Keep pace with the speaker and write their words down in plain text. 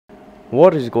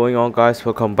What is going on, guys?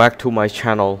 Welcome back to my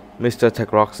channel, Mr.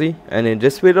 Teroxi, and in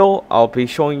this video I'll be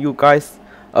showing you guys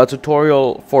a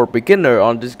tutorial for beginner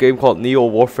on this game called Neo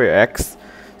Warfare X.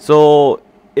 So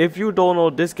if you don't know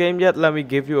this game yet, let me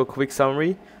give you a quick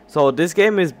summary. So this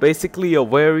game is basically a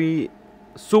very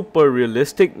super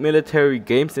realistic military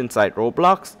games inside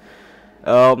Roblox.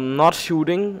 Not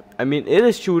shooting, I mean it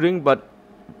is shooting, but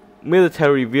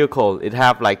military vehicle. It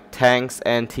have like tanks,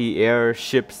 anti-air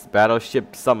ships,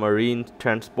 battleships, submarine,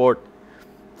 transport,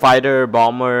 fighter,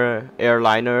 bomber,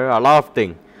 airliner, a lot of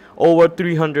things. Over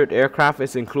 300 aircraft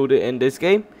is included in this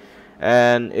game,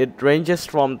 and it ranges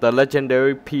from the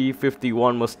legendary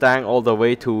P-51 Mustang all the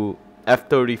way to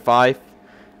F-35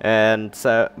 and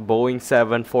Boeing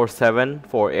 747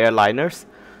 for airliners.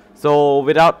 So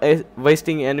without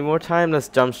wasting any more time, let's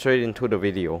jump straight into the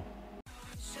video.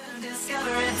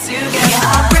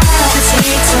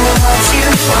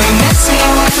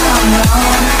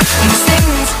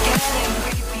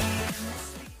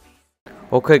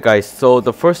 Okay guys, so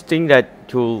the first thing that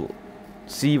you'll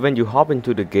see when you hop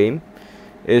into the game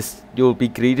is you'll be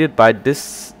greeted by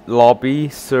this lobby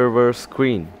server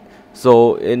screen.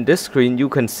 So in this screen you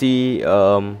can see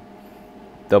the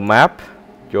map,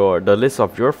 the list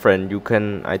of your friend.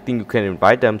 I think you can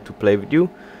invite them to play with you,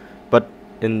 but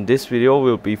in this video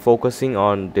we'll be focusing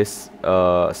on this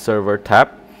server tab.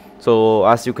 So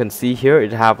as you can see here,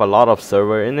 it have a lot of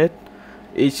server in it.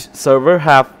 Each server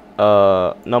have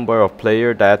a number of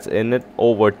player that's in it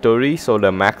over 30, so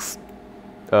the max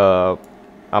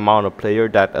amount of player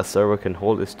that a server can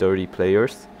hold is 30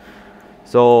 players.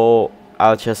 So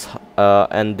I'll just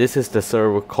and this is the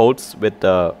server codes with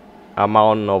the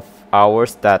amount of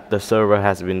hours that the server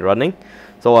has been running.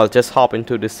 So I'll just hop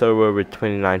into the server with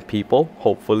 29 people.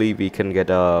 Hopefully we can get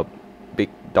a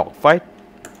big dogfight.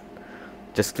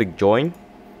 Just click join.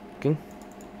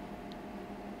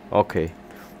 Okay,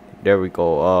 there we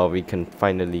go. We can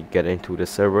finally get into the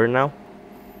server now.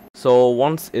 So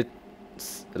once you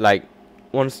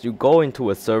go into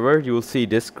a server, you'll see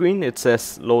this screen. It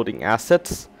says loading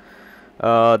assets.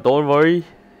 Don't worry,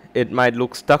 it might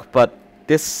look stuck, but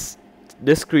this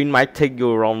screen might take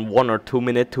you around 1 or 2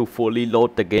 minutes to fully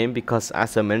load the game, because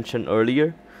as I mentioned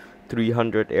earlier,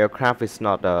 300 aircraft is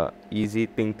not a easy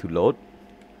thing to load.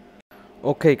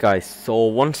 Okay guys, so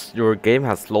once your game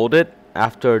has loaded,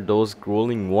 after those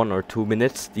grueling 1 or 2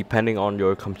 minutes depending on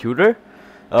your computer,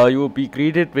 you will be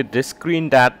greeted with this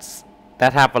screen that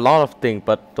have a lot of things,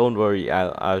 but don't worry,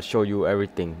 I'll show you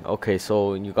everything. Okay,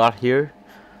 so you got here,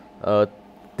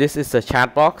 this is the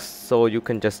chat box, so you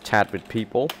can just chat with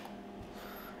people.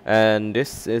 And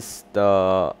this is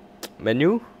the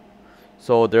menu.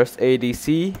 So there's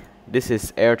ADC. This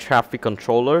is air traffic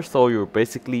controller. So you're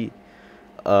basically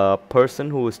a person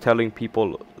who is telling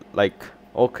people like,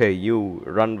 okay, you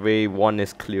runway 1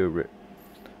 is clear,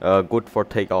 good for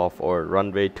takeoff, or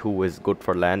runway 2 is good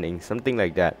for landing, something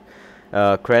like that.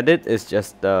 Credit is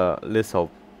just the list of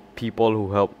people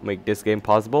who help make this game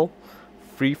possible.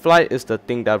 Free flight is the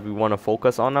thing that we want to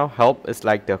focus on now. Help is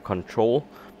like the control,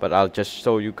 but I'll just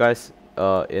show you guys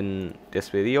in this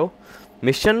video.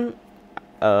 Mission,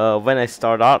 when I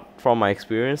start out, from my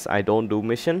experience, I don't do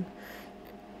mission.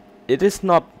 It is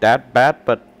not that bad,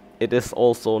 but it is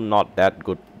also not that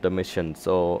good, the mission.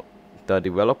 So the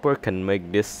developer can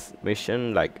make this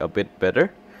mission like a bit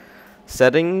better.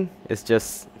 Setting is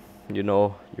just, you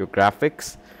know, your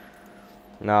graphics.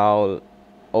 Now,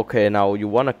 okay, now you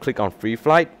want to click on free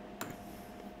flight.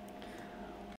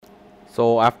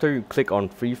 So after you click on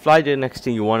free flight, the next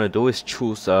thing you want to do is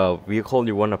choose a vehicle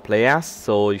you want to play as.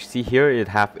 So you see here it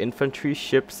have infantry,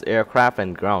 ships, aircraft,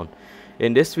 and ground.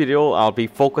 In this video I'll be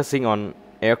focusing on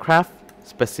aircraft,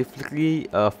 specifically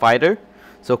fighter.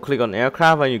 So click on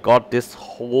aircraft and you got this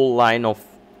whole line of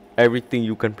everything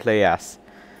you can play as.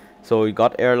 So you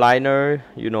got airliner,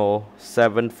 you know,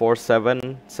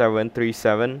 747,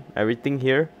 737, everything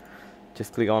here.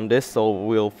 Just click on this. So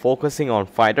we're focusing on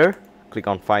fighter. Click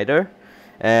on fighter.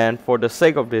 And for the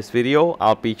sake of this video,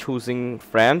 I'll be choosing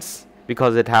France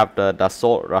because it have the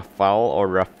Dassault Rafale or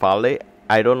Rafale.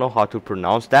 I don't know how to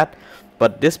pronounce that,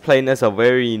 but this plane is a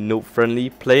very noob friendly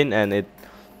plane, and it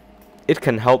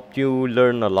can help you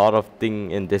learn a lot of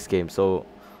things in this game. So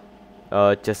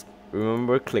just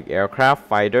remember, click aircraft,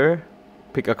 fighter,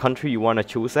 pick a country you want to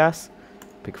choose as,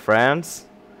 pick France,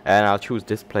 and I'll choose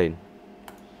this plane.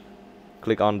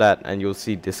 Click on that and you'll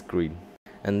see this screen.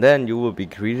 And then you will be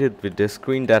greeted with this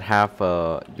screen that have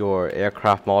your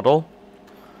aircraft model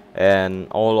and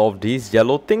all of these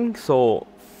yellow things. So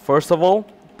first of all,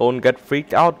 don't get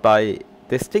freaked out by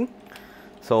this thing.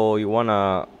 So you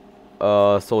wanna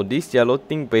so this yellow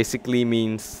thing basically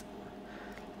means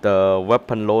the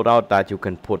weapon loadout that you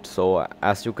can put. So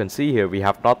as you can see here, we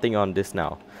have nothing on this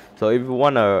now. So if you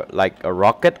want like a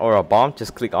rocket or a bomb,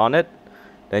 just click on it.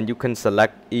 Then you can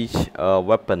select each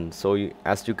weapon. So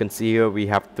as you can see here, we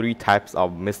have 3 types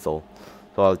of missile.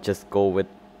 So I'll just go with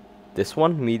this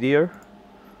one, meteor.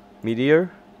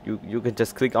 You can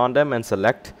just click on them and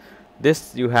select.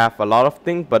 This you have a lot of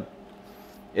things, but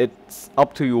it's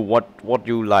up to you what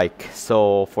you like.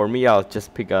 So for me, I'll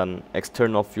just pick an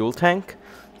external fuel tank.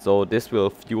 So this will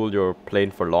fuel your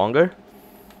plane for longer.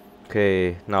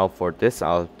 Okay, now for this,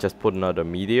 I'll just put another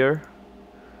meteor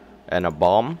and a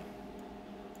bomb.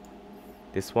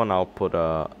 This one I'll put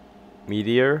a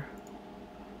meteor,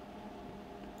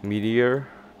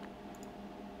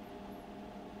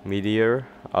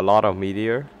 a lot of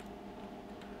meteor,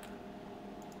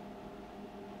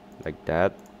 like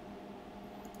that.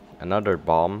 Another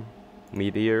bomb,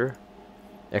 meteor,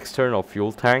 external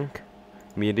fuel tank,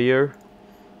 meteor,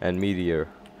 and meteor.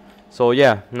 So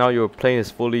yeah, now your plane is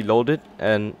fully loaded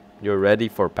and you're ready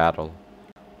for battle.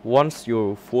 Once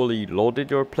you fully loaded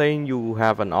your plane, you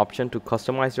have an option to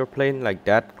customize your plane like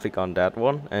that. Click on that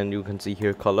one and you can see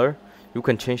here color. You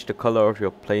can change the color of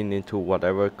your plane into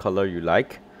whatever color you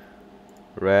like.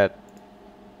 Red,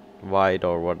 white,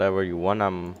 or whatever you want.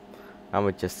 I'm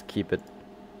gonna just keep it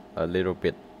a little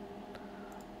bit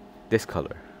this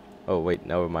color. Oh wait,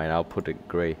 never mind, I'll put it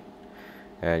gray.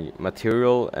 And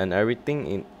material and everything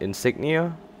in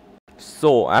insignia.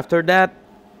 So after that,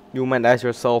 you might ask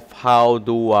yourself, how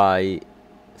do I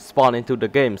spawn into the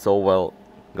game? So well,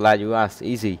 glad you asked.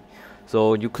 Easy.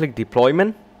 So you click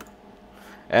deployment,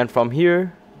 and from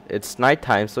here it's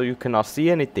nighttime, so you cannot see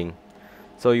anything.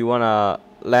 So you wanna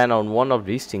land on one of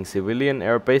these things, civilian,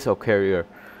 airbase, or carrier.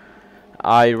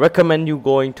 I recommend you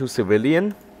going to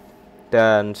civilian,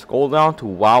 then scroll down to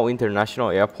WOW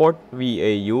International Airport,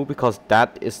 VAU, because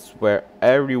that is where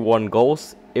everyone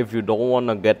goes. If you don't want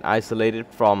to get isolated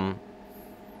from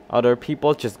other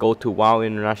people, just go to WOW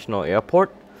International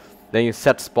Airport. Then you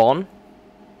set spawn.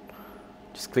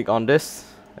 Just click on this,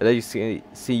 and then you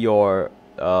see your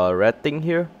red thing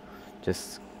here.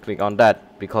 Just click on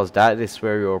that, because that is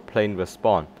where your plane will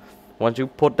spawn. Once you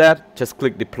put that, just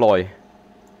click deploy.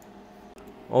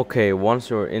 Okay, once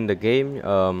you're in the game,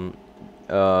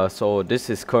 so this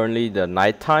is currently the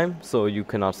night time, so you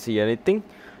cannot see anything.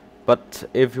 But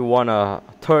if you wanna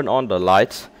turn on the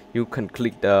lights, you can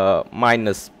click the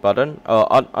minus button,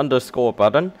 underscore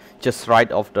button, just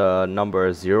right of the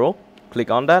number 0.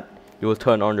 Click on that, you will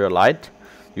turn on your light.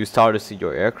 You start to see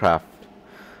your aircraft,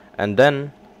 and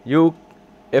then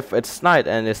if it's night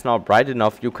and it's not bright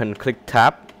enough, you can click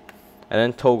tab and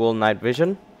then toggle night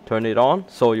vision, turn it on,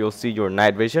 so you'll see your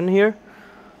night vision here.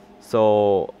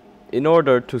 So in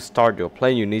order to start your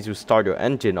plane, you need to start your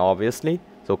engine, obviously.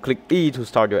 So click E to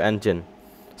start your engine.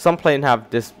 Some planes have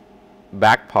this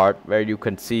back part where you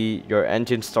can see your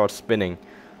engine start spinning.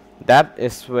 That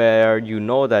is where you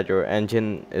know that your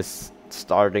engine is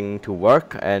starting to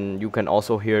work, and you can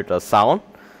also hear the sound.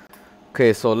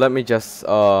 Okay, so let me just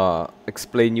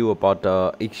explain you about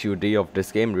the HUD of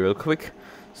this game real quick.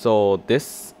 So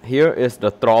this here is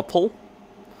the throttle,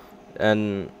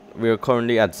 and we're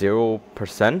currently at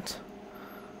 0%.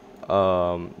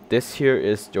 This here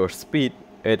is your speed.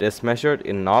 It is measured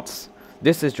in knots.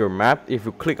 This is your map. If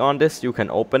you click on this, you can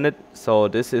open it. So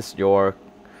this is your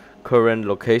current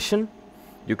location.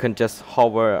 You can just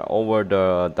hover over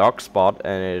the dark spot,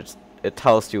 and it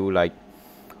tells you like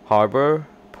Harbor,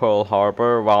 Pearl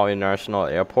Harbor, WOW International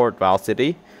Airport, WOW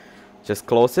City. Just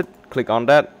close it. Click on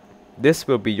that. This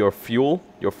will be your fuel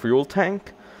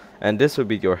tank, and this will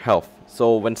be your health.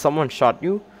 So when someone shoot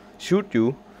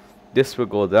you, this will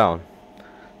go down.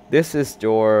 This is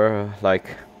your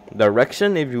like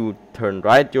direction. If you turn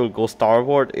right, you'll go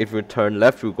starboard. If you turn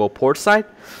left, you go port side.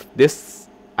 This,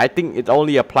 I think it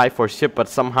only applies for ship, but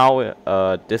somehow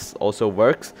this also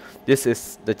works. This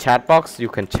is the chat box. You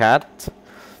can chat.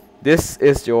 This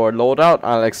is your loadout.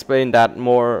 I'll explain that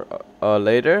more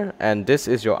later. And this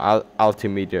is your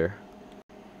altimeter.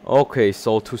 Okay,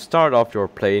 so to start off your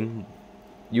plane,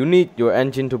 you need your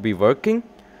engine to be working.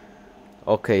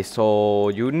 Okay, so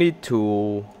you need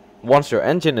to, once your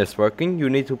engine is working, you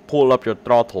need to pull up your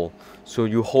throttle. So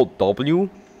you hold W,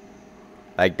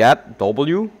 like that,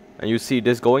 W, and you see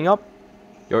this going up.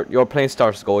 Your plane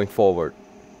starts going forward,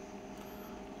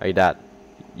 like that.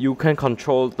 You can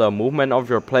control the movement of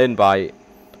your plane by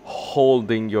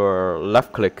holding your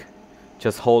left click.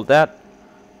 Just hold that.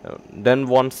 Then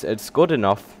once it's good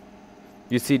enough,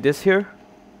 you see this here,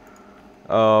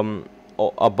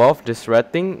 above this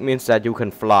red thing means that you can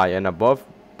fly, and above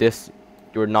this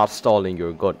you're not stalling,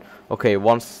 you're good. Okay,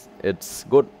 once it's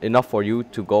good enough for you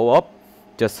to go up,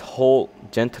 just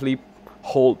gently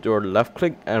hold your left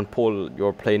click and pull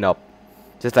your plane up,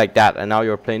 just like that, and now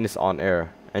your plane is on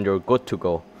air and you're good to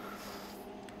go.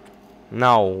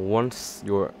 Now once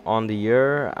you're on the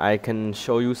air, I can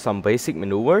show you some basic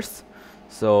maneuvers.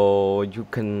 So you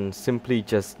can simply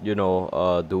just, you know,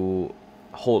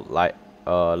 hold like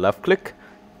left click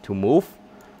to move.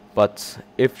 But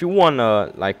if you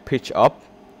wanna like pitch up,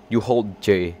 you hold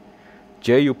J.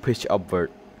 You pitch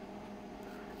upward.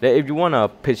 Then if you wanna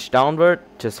pitch downward,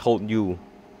 just hold U.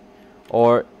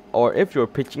 Or if you're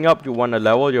pitching up, you wanna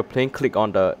level your plane, click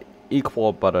on the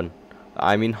equal button.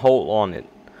 I mean hold on it.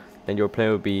 Then your plane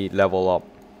will be level up.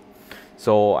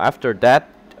 So after that,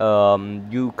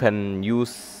 you can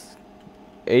use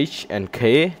H and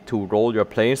K to roll your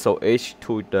plane. So H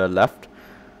to the left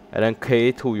and then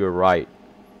K to your right.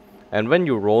 And when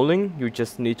you're rolling, you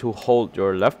just need to hold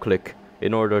your left click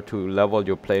in order to level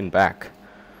your plane back.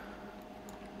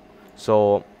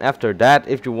 So after that,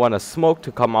 if you want a smoke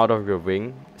to come out of your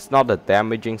wing, it's not a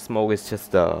damaging smoke, it's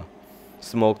just a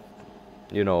smoke,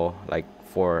 you know, like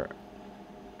for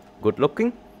good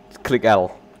looking, click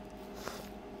L.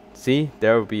 See,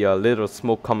 there will be a little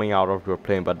smoke coming out of your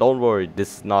plane, but don't worry,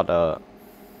 this is not a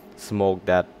smoke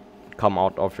that come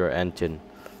out of your engine.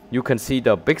 You can see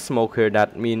the big smoke here,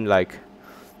 that means like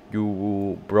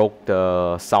you broke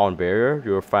the sound barrier,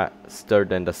 you're faster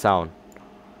than the sound.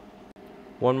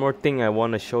 One more thing I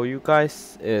want to show you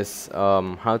guys is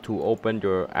how to open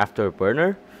your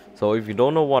afterburner. So if you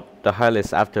don't know what the hell is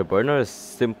afterburner, it's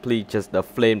simply just the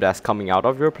flame that's coming out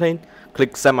of your plane.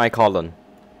 Click semicolon.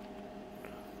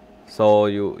 So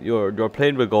your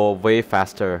plane will go way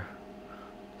faster.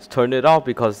 Just turn it off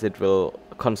because it will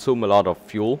consume a lot of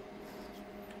fuel.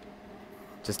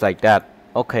 Just like that.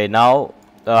 Okay, now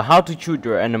how to shoot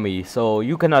your enemy. So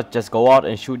you cannot just go out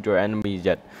and shoot your enemies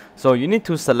yet. So you need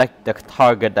to select the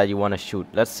target that you want to shoot.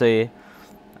 Let's say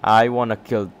I want to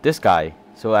kill this guy.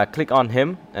 So I click on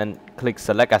him and click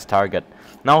select as target.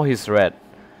 Now he's red.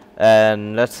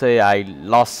 And let's say I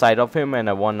lost sight of him and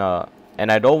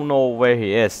I don't know where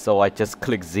he is. So I just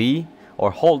click Z or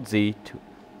hold Z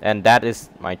and that is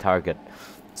my target.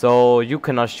 So you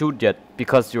cannot shoot yet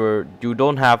because you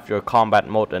don't have your combat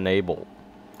mode enabled.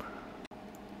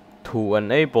 To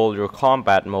enable your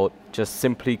combat mode, just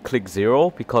simply click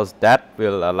 0 because that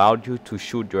will allow you to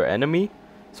shoot your enemy.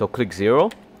 So click 0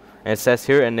 and it says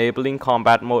here enabling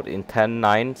combat mode in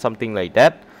 10:9, something like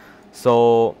that.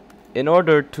 So in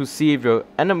order to see if your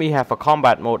enemy have a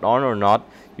combat mode on or not,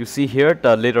 you see here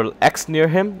the little X near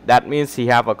him, that means he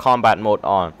have a combat mode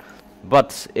on.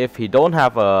 But if he don't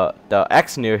have the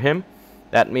X near him,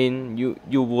 that means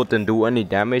you wouldn't do any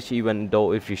damage even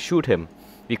though if you shoot him,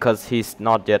 because he's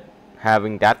not yet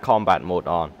having that combat mode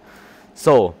on.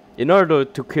 So in order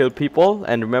to kill people,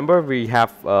 and remember we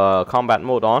have combat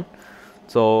mode on,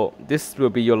 so this will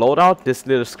be your loadout, this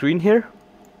little screen here.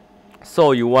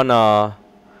 So you wanna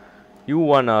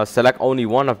select only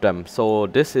one of them. So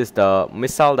this is the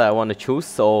missile that I want to choose.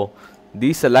 So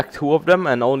deselect 2 of them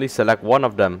and only select 1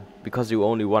 of them because you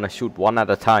only want to shoot 1 at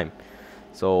a time.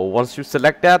 So once you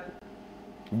select that,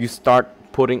 you start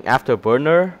putting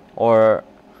afterburner, or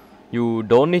you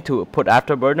don't need to put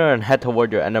afterburner, and head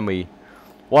toward your enemy.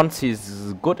 Once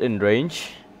he's good in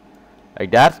range,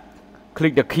 like that,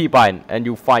 click the keybind and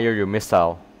you fire your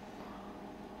missile.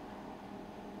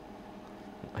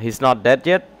 He's not dead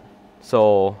yet,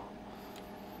 so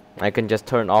I can just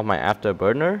turn off my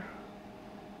afterburner.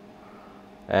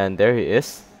 And there he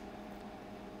is.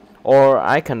 Or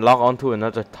I can log on to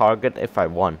another target if I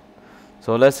want.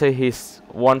 So let's say he's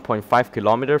 1.5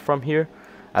 kilometers from here.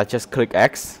 I'll just click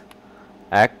X.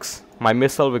 X. My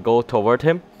missile will go toward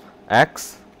him.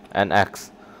 X and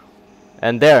X.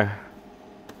 And there.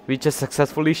 We just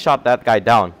successfully shot that guy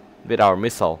down with our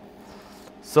missile.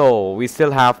 So we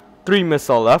still have 3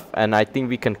 missiles left, and I think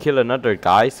we can kill another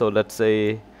guy. So let's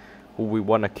say who we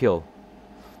want to kill.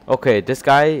 Okay, this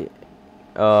guy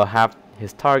have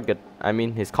his target, I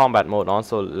mean his combat mode on,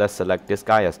 so let's select this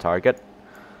guy as target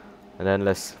and then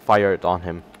let's fire it on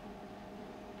him.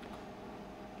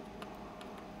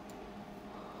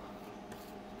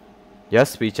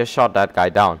 Yes, we just shot that guy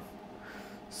down.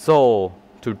 So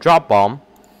to drop bomb,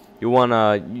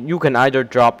 you can either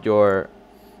drop your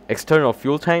external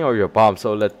fuel tank or your bomb.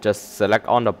 So let's just select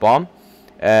on the bomb,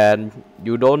 and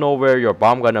you don't know where your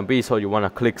bomb gonna be, so you wanna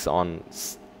click on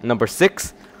number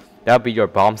 6. That'll be your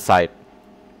bomb site.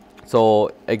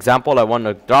 So example, I want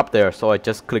to drop there, so I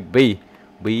just click B.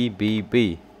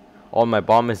 All my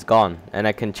bomb is gone, and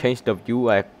I can change the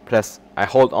view. I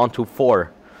hold on to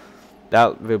 4.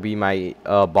 That will be my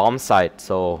bomb site.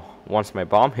 So once my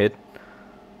bomb hit,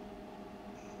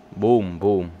 boom,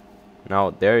 boom.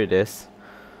 Now there it is.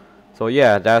 So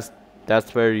yeah, that's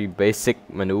very basic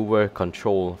maneuver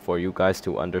control for you guys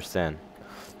to understand.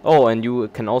 Oh, and you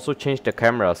can also change the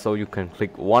camera, so you can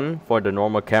click 1 for the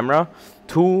normal camera,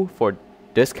 2 for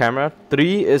this camera,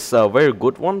 3 is a very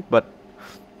good one, but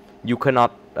you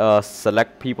cannot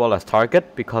select people as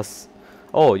target because,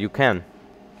 oh, you can.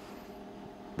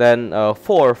 Then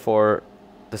 4 for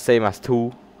the same as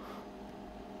 2.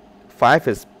 5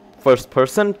 is first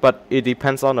person, but it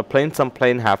depends on the plane. Some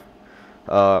plane have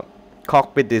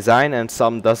cockpit design and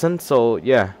some doesn't, so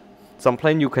yeah. Some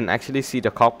plane you can actually see the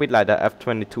cockpit like the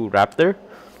F-22 Raptor.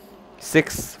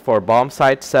 6 for bomb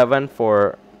sight, 7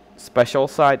 for special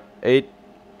sight, 8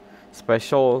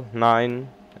 special, 9,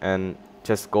 and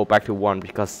just go back to 1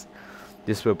 because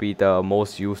this will be the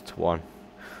most used one.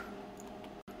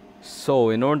 So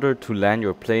in order to land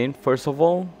your plane, first of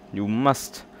all, you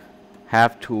must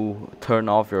have to turn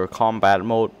off your combat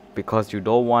mode because you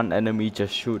don't want enemy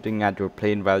just shooting at your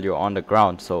plane while you're on the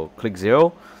ground. So click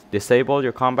 0, disable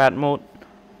your combat mode,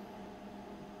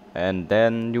 and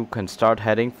then you can start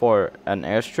heading for an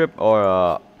airstrip or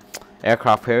a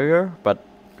aircraft carrier, but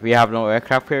we have no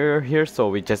aircraft carrier here, so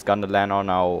we just gonna land on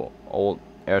our old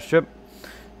airstrip.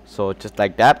 So just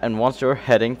like that, and once you're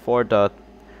heading for the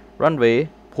runway,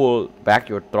 pull back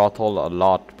your throttle a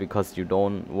lot because you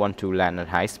don't want to land at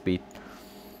high speed.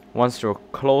 Once you're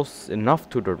close enough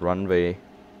to the runway,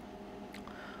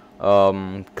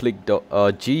 click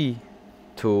the G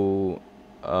to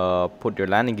put your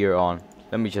landing gear on.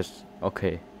 Let me just,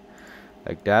 okay,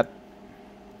 like that.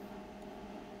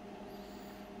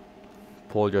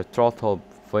 Pull your throttle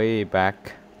way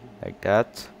back like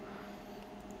that,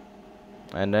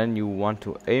 and then you want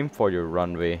to aim for your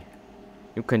runway.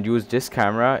 You can use this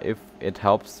camera if it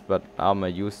helps, but I'm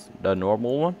gonna use the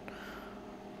normal one.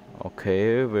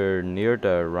 Okay, we're near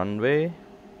the runway.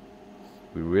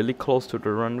 We're really close to the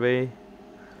runway.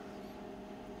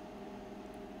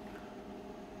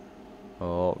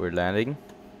 Oh, we're landing.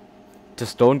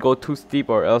 Just don't go too steep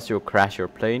or else you'll crash your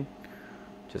plane.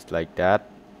 Just like that.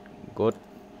 Good.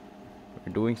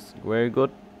 We're doing very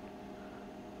good.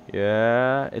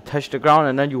 Yeah, it touched the ground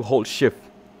and then you hold shift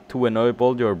to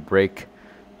enable your brake.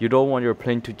 You don't want your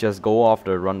plane to just go off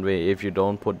the runway if you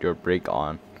don't put your brake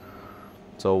on.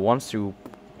 So once you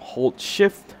hold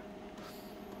shift,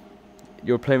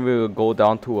 your plane will go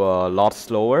down to a lot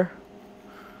slower.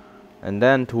 And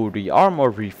then to rearm or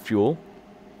refuel,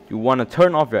 you want to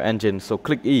turn off your engine, so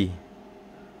click E.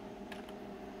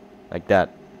 Like that.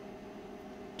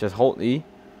 Just hold E,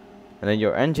 and then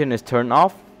your engine is turned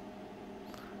off.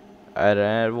 And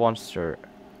then once your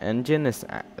engine is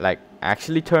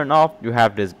actually turned off, you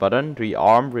have this button,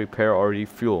 rearm, repair or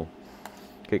refuel.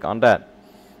 Click on that.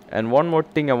 And one more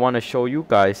thing I want to show you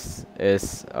guys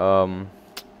is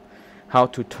how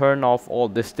to turn off all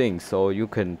these things. So you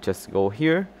can just go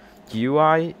here,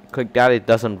 GUI, click that, it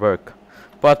doesn't work.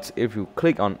 But if you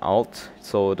click on Alt,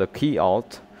 so the key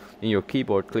Alt in your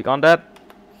keyboard, click on that,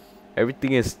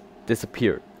 everything is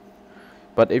disappeared.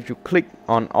 But if you click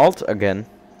on Alt again,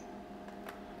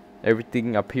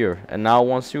 everything appear. And now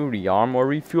once you rearm or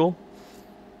refuel,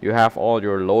 you have all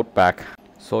your load back.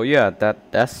 So yeah,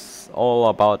 that's all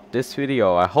about this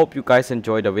video. I hope you guys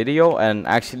enjoyed the video and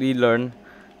actually learn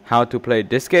how to play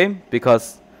this game,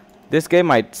 because this game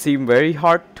might seem very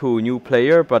hard to a new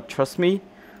player, but trust me,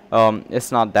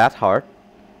 it's not that hard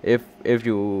if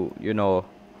you know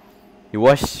you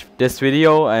watch this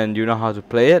video and you know how to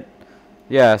play it.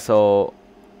 Yeah, so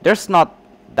there's not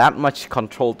that much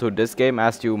control to this game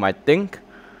as you might think.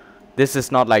 This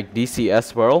is not like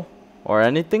DCS World or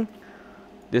anything.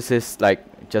 This is like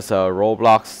just a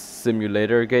Roblox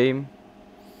simulator game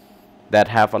that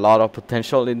have a lot of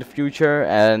potential in the future.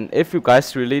 And if you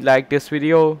guys really like this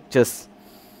video, just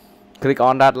click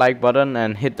on that like button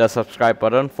and hit the subscribe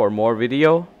button for more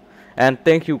video. And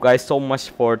thank you guys so much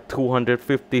for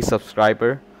 250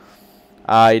 subscribers.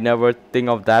 I never think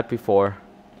of that before.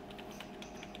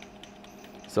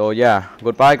 So yeah,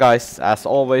 goodbye guys. As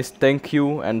always, thank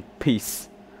you and peace.